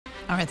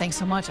All right, thanks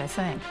so much, I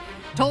think.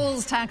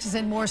 Tolls, taxes,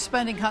 and more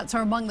spending cuts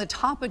are among the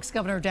topics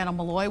Governor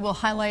Malloy will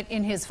highlight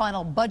in his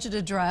final budget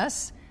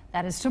address.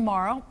 That is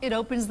tomorrow. It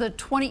opens the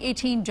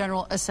 2018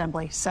 General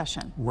Assembly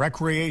session.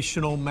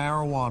 Recreational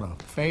marijuana,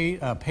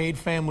 paid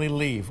family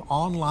leave,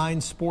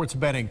 online sports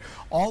betting,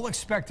 all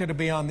expected to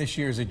be on this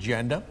year's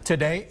agenda.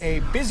 Today,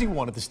 a busy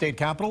one at the state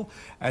capitol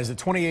as the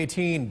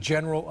 2018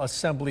 General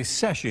Assembly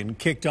session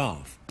kicked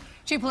off.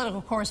 Chief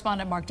Political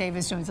Correspondent Mark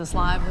Davis joins us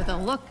live with a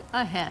look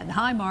ahead.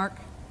 Hi, Mark.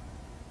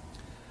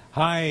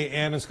 Hi,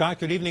 Ann and Scott.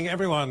 Good evening,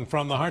 everyone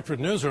from the Hartford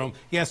Newsroom.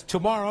 Yes,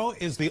 tomorrow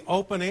is the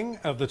opening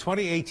of the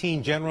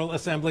 2018 General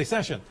Assembly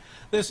session.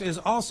 This is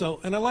also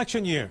an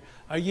election year,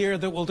 a year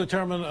that will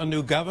determine a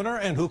new governor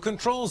and who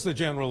controls the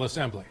General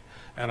Assembly,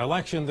 an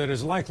election that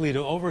is likely to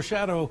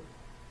overshadow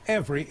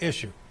every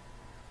issue.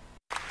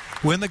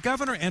 When the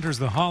governor enters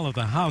the hall of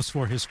the House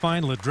for his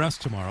final address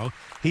tomorrow,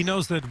 he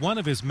knows that one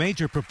of his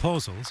major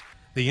proposals,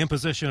 the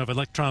imposition of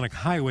electronic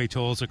highway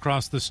tolls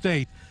across the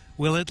state,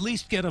 will at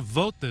least get a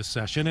vote this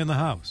session in the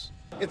House.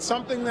 It's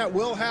something that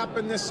will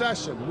happen this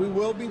session. We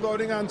will be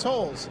voting on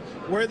tolls.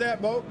 Where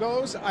that vote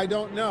goes, I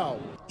don't know.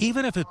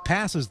 Even if it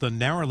passes the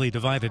narrowly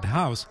divided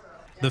House,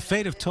 the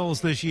fate of tolls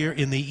this year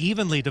in the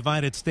evenly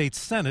divided state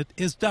Senate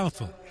is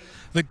doubtful.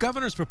 The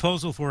governor's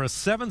proposal for a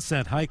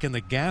 7-cent hike in the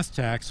gas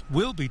tax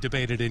will be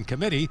debated in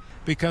committee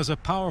because a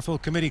powerful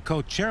committee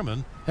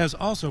co-chairman has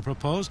also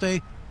proposed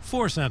a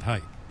 4-cent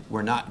hike.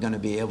 We're not going to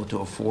be able to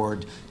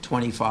afford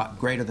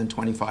greater than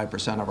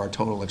 25% of our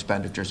total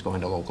expenditures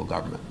going to local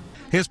government.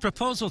 His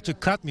proposal to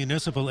cut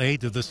municipal aid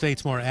to the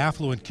state's more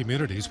affluent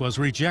communities was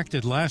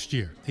rejected last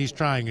year. He's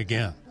trying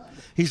again.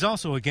 He's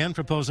also again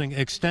proposing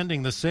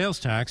extending the sales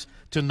tax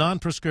to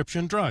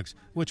non-prescription drugs,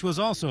 which was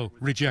also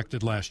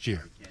rejected last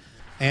year,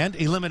 and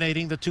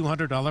eliminating the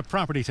 $200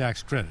 property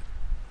tax credit,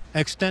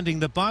 extending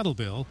the bottle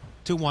bill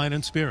to wine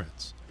and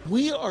spirits.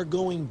 We are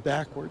going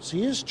backwards.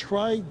 He has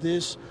tried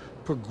this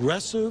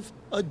progressive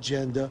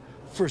agenda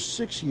for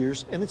 6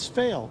 years, and it's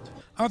failed.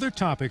 Other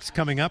topics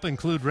coming up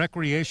include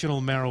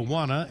recreational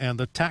marijuana and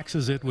the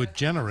taxes it would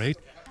generate,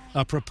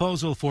 a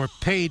proposal for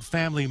paid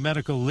family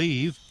medical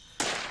leave,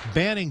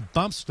 banning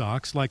bump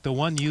stocks like the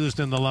one used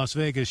in the Las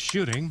Vegas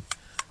shooting.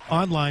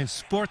 Online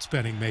sports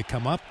betting may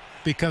come up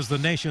because the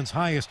nation's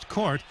highest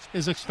court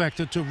is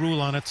expected to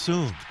rule on it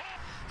soon.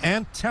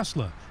 And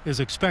Tesla is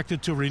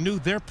expected to renew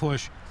their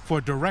push for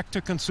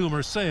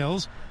direct-to-consumer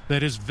sales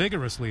that is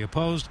vigorously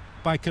opposed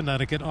by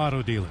Connecticut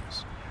auto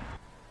dealers.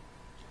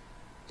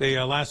 The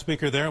last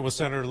speaker there was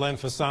Senator Len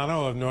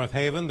Fasano of North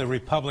Haven, the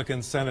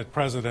Republican Senate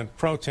President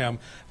pro tem.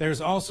 There's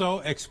also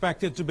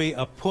expected to be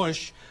a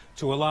push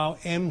to allow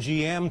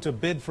MGM to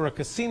bid for a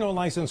casino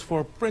license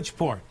for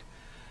Bridgeport.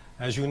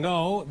 As you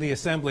know, the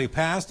Assembly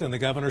passed and the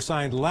governor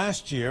signed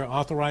last year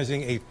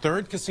authorizing a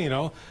third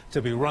casino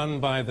to be run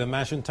by the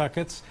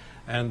Mashantuckets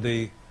and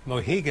the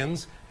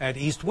Mohegans at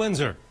East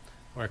Windsor,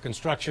 where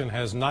construction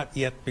has not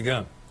yet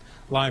begun.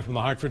 Live from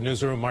the Hartford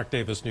Newsroom, Mark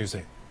Davis, News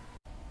 8.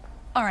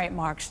 All right,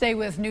 Mark, stay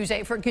with News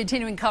 8 for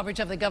continuing coverage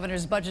of the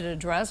governor's budget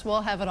address.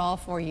 We'll have it all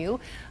for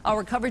you.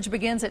 Our coverage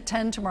begins at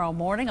 10 tomorrow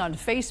morning on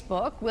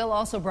Facebook. We'll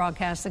also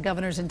broadcast the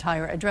governor's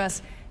entire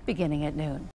address beginning at noon.